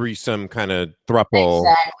threesome kind of throuple.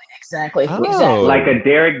 Exactly. Like a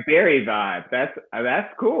Derek Barry vibe. That's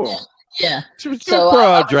cool. Yeah.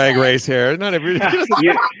 So drag race here. Not every.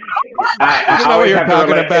 I know what you're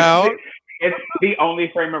talking about. It's the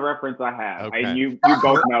only frame of reference I have. Okay. And you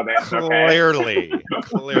both know that. Clearly.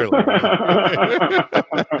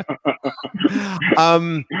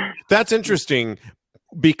 That's interesting,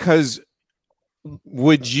 because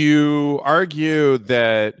would you argue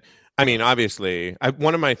that, I mean, obviously,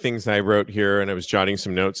 one of my things I wrote here, and I was jotting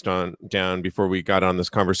some notes down before we got on this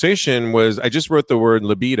conversation, was I just wrote the word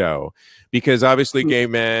libido, because obviously gay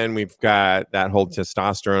men, we've got that whole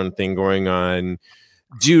testosterone thing going on.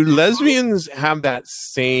 Do lesbians have that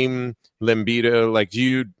same libido? Like, do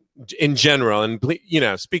you, in general, and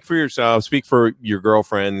speak for yourself, speak for your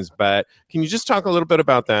girlfriends, but can you just talk a little bit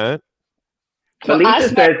about that? So Lisa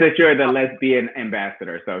says that you're the lesbian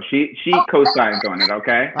ambassador, so she co-signs on it.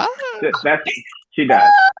 Okay, she does.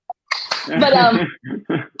 But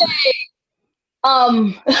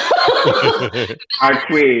our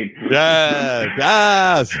queen.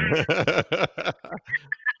 Yes.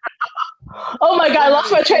 Oh my God, I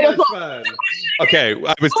lost my train of thought. Okay,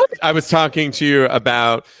 I was talking to you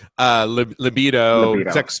about libido,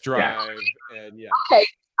 sex drive, and Okay.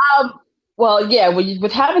 Well, yeah,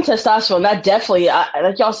 with having testosterone, that definitely,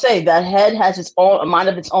 like y'all say, that head has its own a mind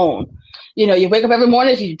of its own. You know, you wake up every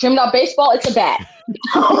morning. If you dreamed about baseball, it's a bat.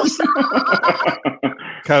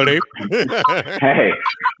 Cody. Hey,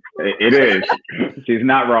 it is. She's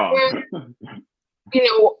not wrong. You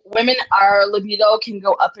know, women, our libido can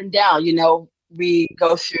go up and down. You know, we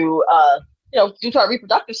go through, due to our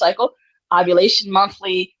reproductive cycle, ovulation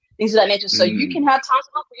monthly, things of that nature. So you can have times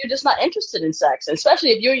where you're just not interested in sex, and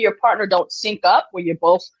especially if you and your partner don't sync up, where you're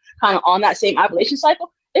both kind of on that same ovulation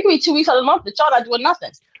cycle. It can be 2 weeks out of the month that y'all not doing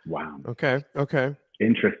nothing. Wow. Okay.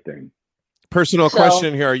 Interesting. Personal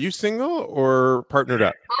question here. Are you single or partnered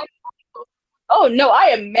up? Oh, no, I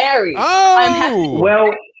am married. Oh! I'm happy.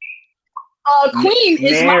 Well, Queen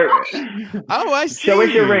is my wife. Oh, I see. Show us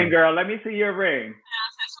your ring, girl. Let me see your ring.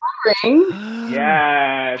 Ring.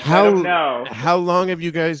 Yes. How long have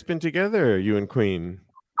you guys been together, you and Queen?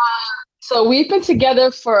 So we've been together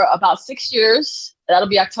for about 6 years. That'll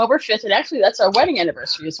be October 5th. And actually, that's our wedding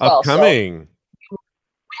anniversary as well. Upcoming. So we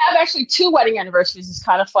have actually 2 wedding anniversaries. It's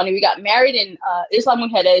kind of funny. We got married in Isla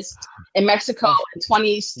Mujeres in Mexico in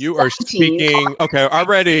 2017. You are speaking. Okay,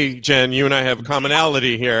 already, Jen, you and I have a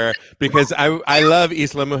commonality here because I love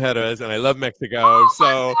Isla Mujeres and I love Mexico.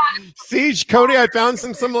 So, see, Cody, I found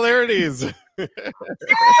some similarities.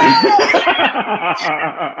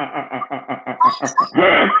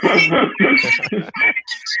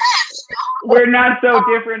 We're not so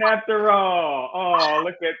different after all. Oh,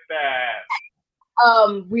 look at that.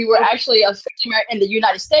 We were actually in the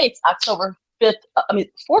United States October 5th, 4th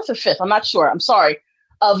or 5th, I'm not sure. I'm sorry,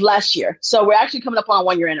 of last year. So we're actually coming up on a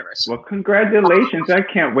 1 year anniversary. Well, congratulations. I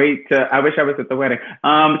can't wait I wish I was at the wedding.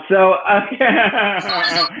 At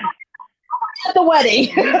the wedding.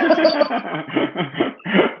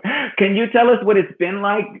 Can you tell us what it's been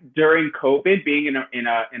like during COVID being in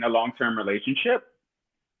a long-term relationship?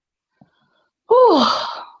 Whew.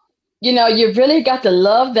 You know, you really got to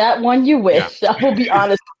love that one you're with. Yeah. I will be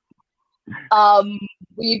honest.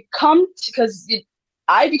 We come because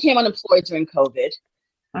I became unemployed during COVID.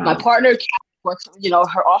 My partner worked,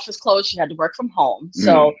 her office closed. She had to work from home.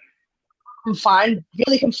 So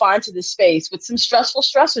really confined to this space with some stressful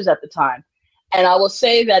stressors at the time. And I will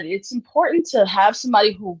say that it's important to have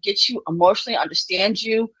somebody who gets you emotionally, understands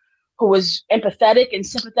you, who is empathetic and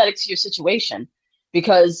sympathetic to your situation.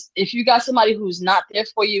 Because if you got somebody who's not there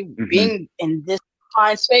for you, being in this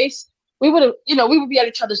confined space, we would be at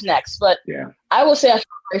each other's necks. But I will say I feel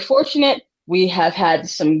very fortunate. We have had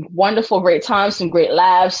some wonderful, great times, some great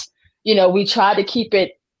laughs. You know, we tried to keep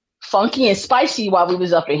it funky and spicy while we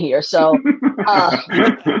was up in here. So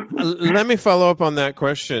let me follow up on that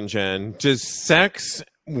question, Jen. Does sex,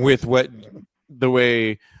 with the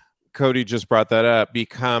way Cody just brought that up,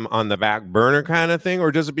 become on the back burner kind of thing, or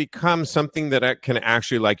does it become something that can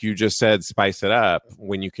actually, like you just said, spice it up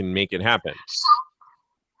when you can make it happen?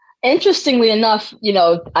 Interestingly enough,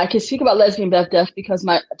 I can speak about lesbian BFF because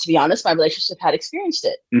to be honest, my relationship had experienced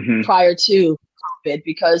it prior to COVID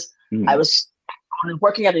because I was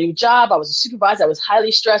working at a new job. I was a supervisor. I was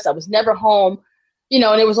highly stressed. I was never home,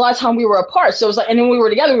 and it was a lot of time we were apart. So it was like, and then when we were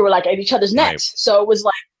together, we were like at each other's necks. Right. So it was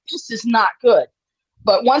like, this is not good.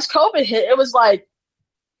 But once COVID hit, it was like,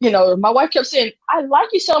 my wife kept saying, I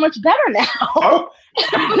like you so much better now. Oh.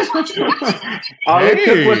 All it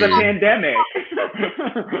took was a pandemic.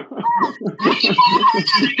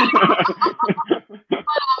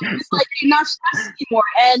 It's like, you're not stressed anymore.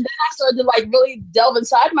 And then I started to really delve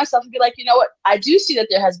inside myself and be like, you know what? I do see that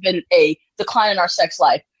there has been a decline in our sex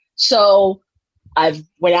life. So I've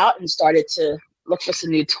went out and started to look for some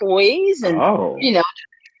new toys and,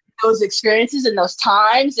 those experiences and those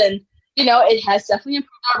times. And, it has definitely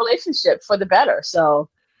improved our relationship for the better. So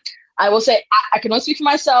I will say I can only speak for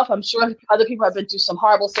myself. I'm sure other people have been through some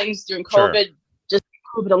horrible things during COVID, just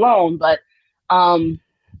COVID alone. But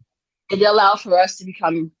it allowed for us to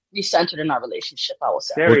become recentered in our relationship, I will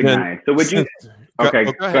say. Very nice. So would you... Okay,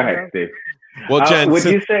 go ahead, Steve. Well, Jen... would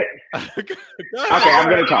you say... Okay,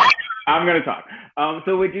 I'm going to talk.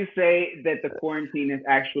 So would you say that the quarantine has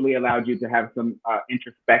actually allowed you to have some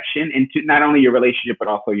introspection into not only your relationship, but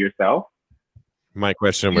also yourself? My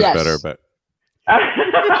question was better, but...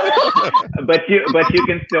 but you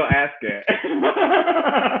can still ask it.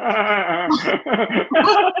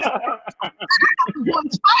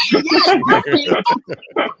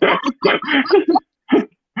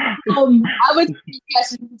 I would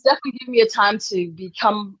yes, it's definitely giving me a time to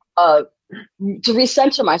become to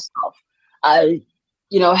recenter myself. I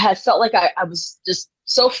had felt like I was just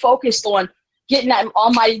so focused on getting that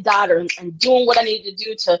almighty daughter and doing what I needed to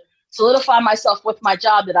do to solidify myself with my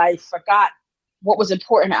job that I forgot what was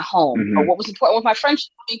important at home or what was important with my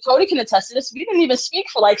friendship. I mean, Cody can attest to this. We didn't even speak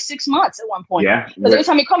for like 6 months at one point. Yeah. Because every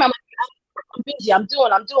time he called me, I'm like, I'm busy. I'm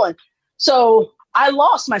doing. So I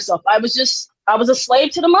lost myself. I was a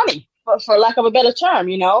slave to the money, for lack of a better term,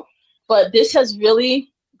 you know. But this has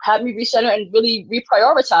really had me recenter and really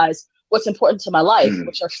reprioritize what's important to my life,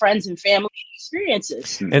 which are friends and family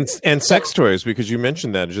experiences. And sex toys, because you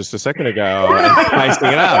mentioned that just a second ago, spicing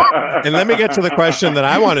it up. And let me get to the question that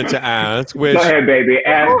I wanted to ask, which... Go ahead, baby,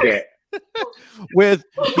 ask it. With,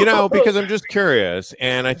 you know, because I'm just curious,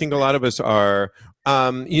 and I think a lot of us are,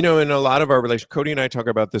 you know, in a lot of our relations, Cody and I talk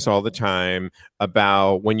about this all the time,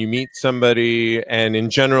 about when you meet somebody, and in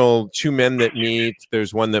general, two men that meet,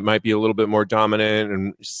 there's one that might be a little bit more dominant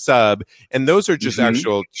and sub, and those are just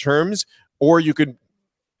actual terms, or you could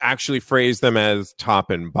actually phrase them as top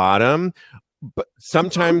and bottom. But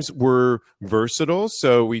sometimes we're versatile,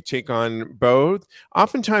 so we take on both.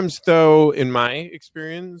 Oftentimes, though, in my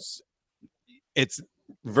experience, it's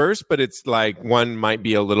verse, but it's like one might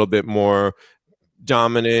be a little bit more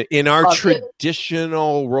dominant in our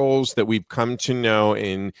traditional roles that we've come to know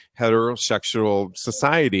in heterosexual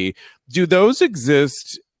society. Do those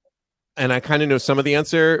exist? And I kind of know some of the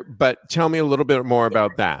answer, but tell me a little bit more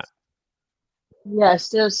about that. Yes,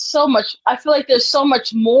 there's so much. I feel like there's so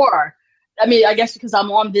much more. I mean, I guess because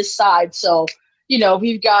I'm on this side. So, you know,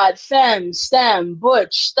 we've got femme, stem,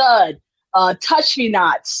 butch, stud, touch me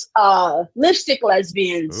nots, lipstick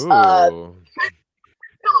lesbians,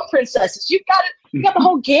 princesses. You got the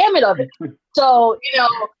whole gamut of it. So, you know,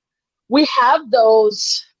 we have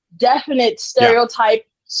those definite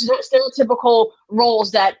stereotypical roles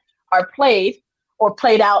that are played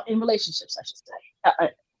out in relationships, I should say.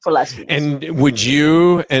 For lesbians. And would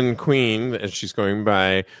you and Queen, as she's going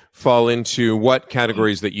by, fall into what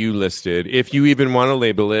categories that you listed, if you even want to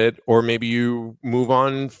label it, or maybe you move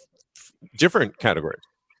on different categories?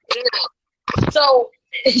 So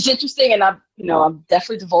it's interesting, and I'm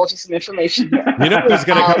definitely divulging some information. You know who's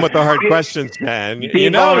going to come with the hard questions, man. You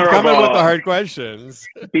know who's coming with the hard questions.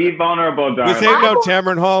 Be vulnerable, darling. This ain't no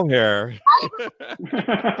Tamron Hall here.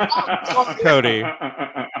 Cody.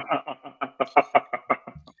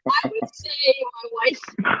 I would say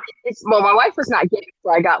my wife was not gay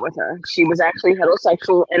before I got with her. She was actually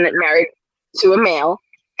heterosexual and married to a male,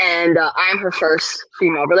 and I'm her first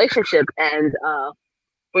female relationship. And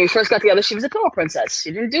when we first got together, she was a pillow princess.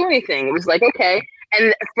 She didn't do anything. It was like, okay.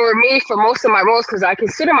 And for me, for most of my roles, because I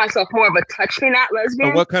consider myself more of a touch me not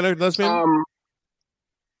lesbian. What kind of lesbian?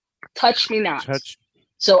 Touch me not.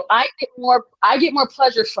 So I get more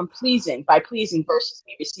pleasure from pleasing versus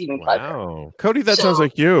me receiving pleasure. Wow, Cody, that sounds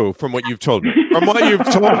like you from what you've told me. From what you've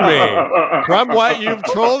told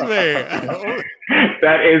me.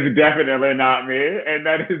 That is definitely not me, and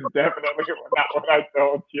that is definitely not what I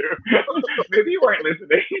told you. Maybe you weren't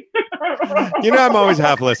listening. You know, I'm always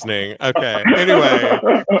half listening. Okay.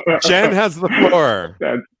 Anyway, Jen has the floor.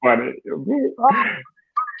 That's funny. I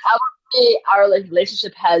would say our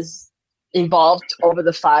relationship has evolved over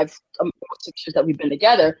the 6 years that we've been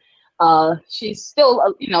together. She's still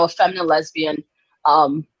a feminine lesbian.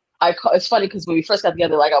 It's funny because when we first got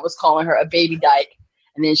together, like I was calling her a baby dyke,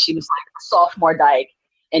 and then she was like a sophomore dyke,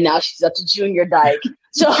 and now she's up to junior dyke.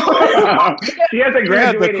 So she hasn't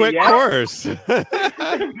graduated the quick yet. Course. 10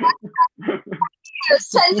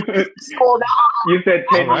 years old now. You said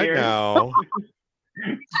 10 years. Now.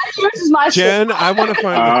 10 years is my Jen, I want to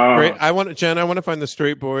find I want to find the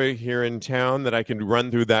straight boy here in town that I can run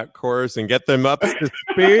through that course and get them up to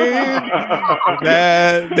speed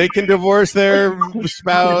that they can divorce their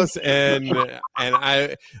spouse, and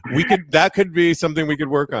that could be something we could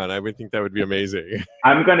work on. I would think that would be amazing.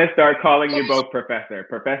 I'm gonna start calling you both Professor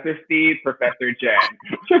Steve, Professor Jen.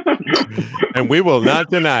 And we will not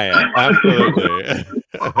deny it. Absolutely.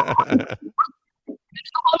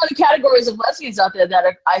 How many categories of lesbians out there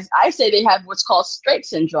that I say they have what's called straight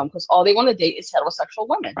syndrome because all they want to date is heterosexual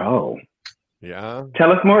women. Oh, yeah.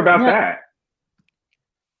 Tell us more about that.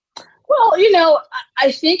 Well,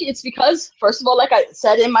 I think it's because, first of all, like I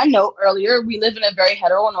said in my note earlier, we live in a very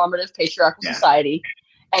heteronormative patriarchal society.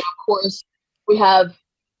 And of course, we have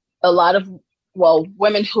a lot of,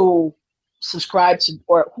 women who subscribe to,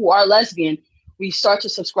 or who are lesbian, we start to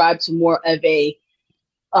subscribe to more of a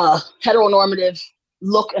heteronormative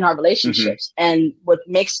look in our relationships. And what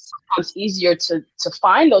makes it sometimes easier to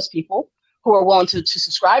find those people who are willing to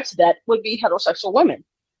subscribe to that would be heterosexual women.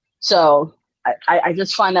 So I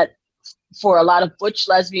just find that for a lot of butch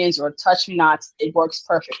lesbians or touch me nots, it works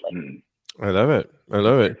perfectly. I love it.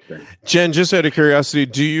 Jen, just out of curiosity,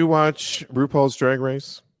 do you watch RuPaul's Drag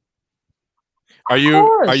Race? Are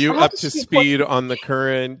you up to speed on the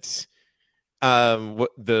current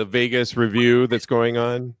the Vegas review that's going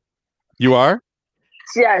on? You are?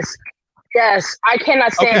 Yes, I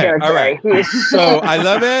cannot stand Derek all right. J. So I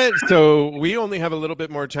love it. So we only have a little bit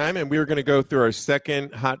more time, and we were going to go through our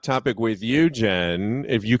second hot topic with you, Jen.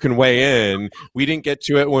 If you can weigh in, we didn't get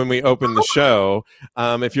to it when we opened the show.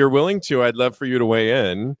 If you're willing to, I'd love for you to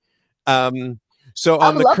weigh in. So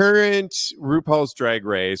on the current RuPaul's Drag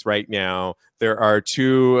Race right now, there are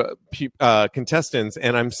two contestants,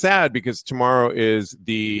 and I'm sad because tomorrow is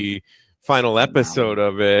the final episode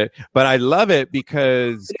of it, but I love it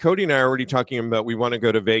because Cody and I are already talking about we want to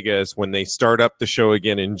go to Vegas when they start up the show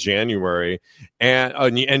again in January. And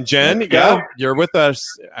Jen, you're with us.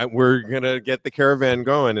 We're gonna get the caravan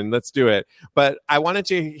going and let's do it. But I wanted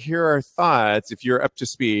to hear our thoughts if you're up to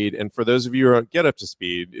speed. And for those of you who don't get up to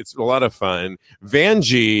speed, it's a lot of fun.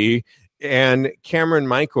 Vanjie and Cameron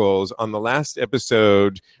Michaels on the last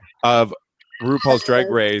episode of RuPaul's Drag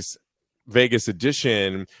Race Vegas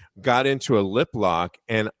edition got into a lip lock,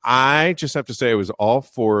 and I just have to say I was all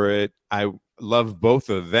for it. I love both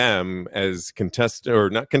of them as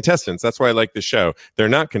not contestants. That's why I like the show. They're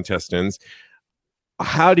not contestants.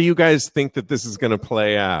 How do you guys think that this is going to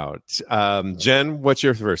play out? Jen, what's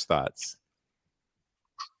your first thoughts?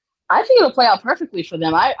 I think it'll play out perfectly for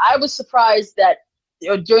them. I was surprised that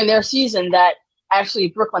during their season that actually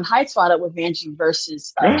Brooklyn Heights found out with Vanjie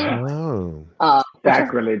versus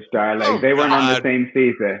sacrilege, darling. They weren't on the same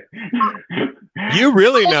season. You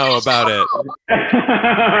really know about it.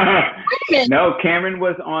 No, Cameron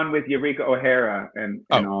was on with Eureka O'Hara and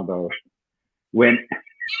all those. When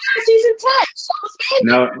season 10, so was Vanjie.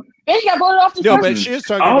 No, Vanjie got voted off the No, but she is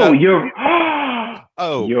talking about.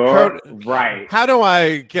 You're right. How do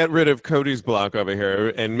I get rid of Cody's block over here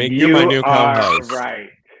and make you my new co-host? Right.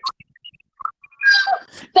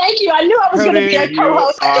 Thank you. I knew I was going to be a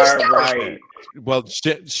co-host. Right. Well,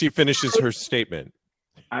 she finishes her statement.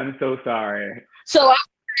 I'm so sorry. So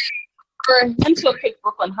for him to pick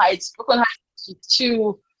Brooklyn Heights is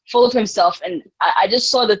too full of himself, and I just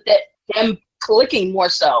saw that them clicking more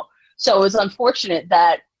so. So it was unfortunate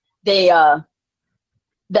that they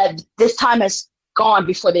that this time has gone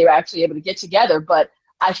before they were actually able to get together. But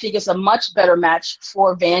I think it's a much better match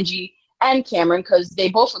for Vanjie and Cameron because they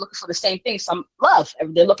both are looking for the same thing, some love.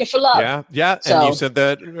 They're looking for love. Yeah. So, and you said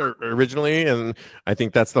that originally, and I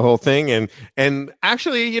think that's the whole thing. And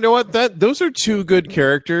actually, you know what? Those are two good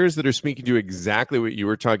characters that are speaking to exactly what you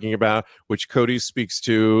were talking about, which Cody speaks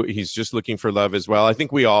to. He's just looking for love as well. I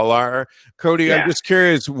think we all are. Cody, I'm just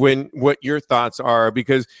curious what your thoughts are,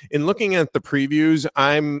 because in looking at the previews,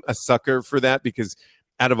 I'm a sucker for that because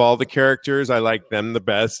out of all the characters, I like them the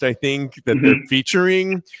best, I think, that they're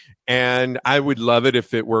featuring. And I would love it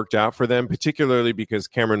if it worked out for them, particularly because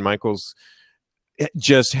Cameron Michaels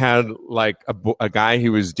just had like a guy he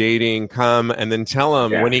was dating come and then tell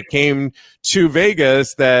him when he came to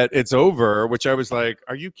Vegas that it's over, which I was like,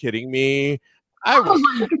 are you kidding me? I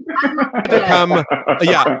wanted to come.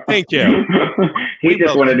 Yeah, thank you. He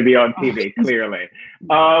just wanted to be on TV, clearly.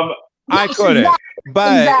 I couldn't.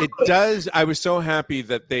 But it does. I was so happy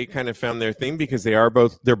that they kind of found their thing because they're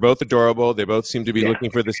both adorable. They both seem to be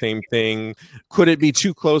looking for the same thing. Could it be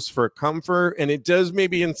too close for comfort? And it does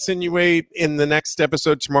maybe insinuate in the next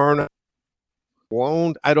episode tomorrow night.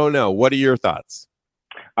 Won't. I don't know. What are your thoughts?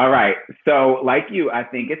 All right. So like you, I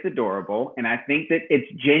think it's adorable. And I think that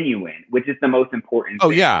it's genuine, which is the most important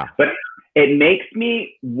thing. Yeah. But it makes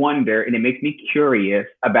me wonder and it makes me curious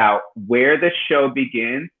about where the show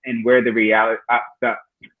begins and where the reality,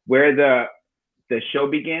 where the show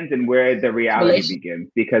begins and where the reality begins,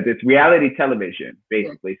 because it's reality television,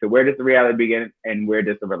 basically. So where does the reality begin and where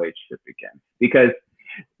does the relationship begin? Because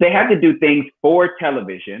they have to do things for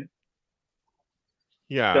television.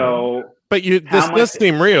 Yeah. So, but this does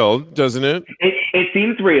seem real, doesn't it? It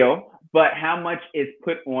seems real, but how much is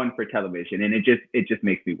put on for television? And it just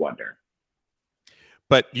makes me wonder.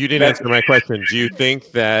 But you didn't answer my question. Do you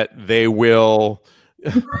think that they will?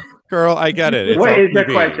 Girl, I get it. What is the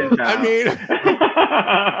question, Tom? I mean,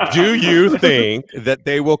 do you think that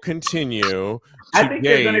they will continue? I think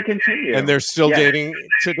they're going to continue, and they're still dating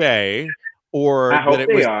today, or that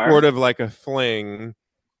it was sort of like a fling.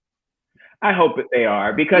 I hope that they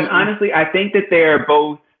are, because honestly, I think that they're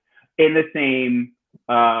both in the same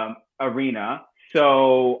arena.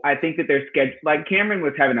 So I think that their schedule, like Cameron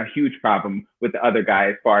was having a huge problem with the other guy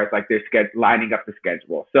as far as like their lining up the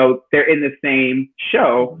schedule. So they're in the same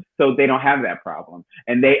show, so they don't have that problem,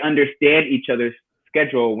 and they understand each other's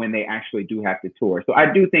schedule when they actually do have to tour. So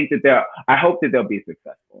I do think that I hope that they'll be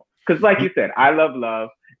successful, because like you said, I love love,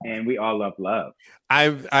 and we all love love.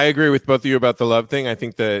 I agree with both of you about the love thing. I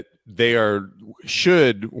think that they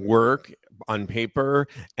should work, on paper,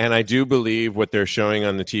 and I do believe what they're showing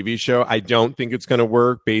on the TV show. I don't think it's going to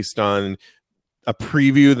work based on a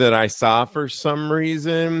preview that I saw for some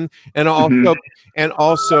reason, and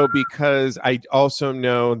also because I also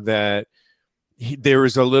know that there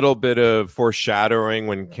was a little bit of foreshadowing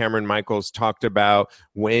when Cameron Michaels talked about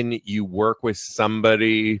when you work with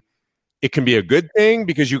somebody, it can be a good thing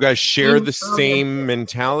because you guys share the same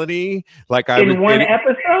mentality. Like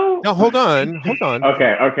episode? No, hold on.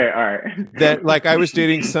 Okay, all right. That like I was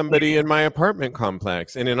dating somebody in my apartment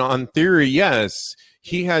complex, and on theory, yes,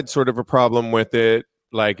 he had sort of a problem with it.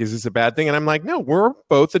 Like, is this a bad thing? And I'm like, no, we're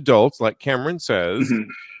both adults, like Cameron says. Mm-hmm.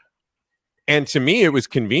 And to me, it was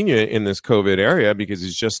convenient in this COVID area because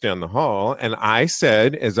it's just down the hall. And I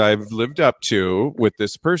said, as I've lived up to with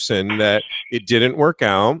this person, that it didn't work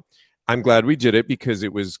out. I'm glad we did it because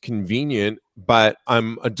it was convenient, but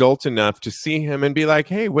I'm adult enough to see him and be like,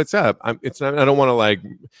 hey, what's up? I don't want to like,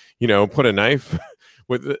 put a knife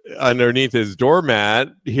underneath his doormat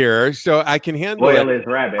here. So I can handle it. His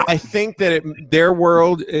rabbit. I think that their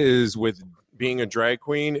world is with being a drag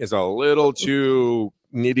queen is a little too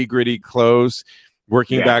nitty gritty close.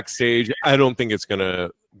 Working backstage, I don't think it's going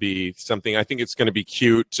to be something. I think it's going to be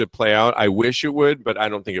cute to play out. I wish it would, but I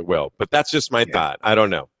don't think it will. But that's just my thought. I don't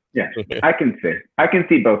know. Yeah, I can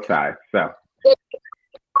see both sides. So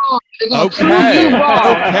okay.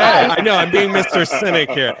 I know I'm being Mr.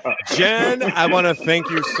 Cynic here. Jen, I want to thank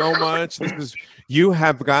you so much. You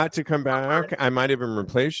have got to come back. I might even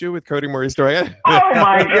replace you with Cody Maurice Doria. Oh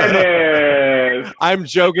my goodness! I'm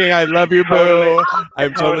joking. I love you, boo.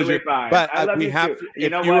 I'm totally fine. But we have. Too. You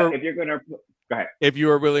know what? If you're gonna. Go ahead. If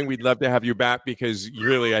you are willing, we'd love to have you back because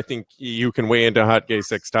really, I think you can weigh into hot gay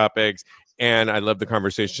sex topics. And I love the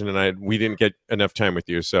conversation, and we didn't get enough time with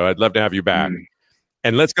you, so I'd love to have you back.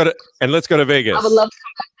 And let's go to Vegas. I would love to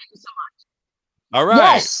come back. Thank you so much. All right.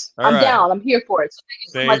 Yes, I'm down. I'm here for it. So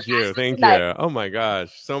thank you. Oh my gosh,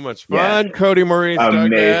 so much fun, Cody Maurice.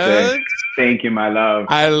 Amazing. Thank you, my love.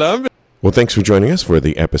 I love it. Well, thanks for joining us for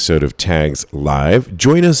the episode of Tags Live.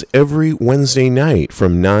 Join us every Wednesday night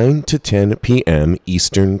from 9 to 10 p.m.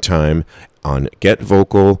 Eastern Time on Get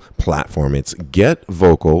Vocal platform. It's Get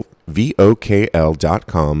Vocal.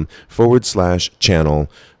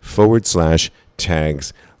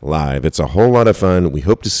 VOKL.com/channel/tags live. It's a whole lot of fun. We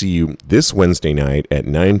hope to see you this Wednesday night at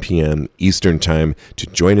 9 p.m. Eastern Time to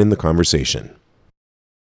join in the conversation.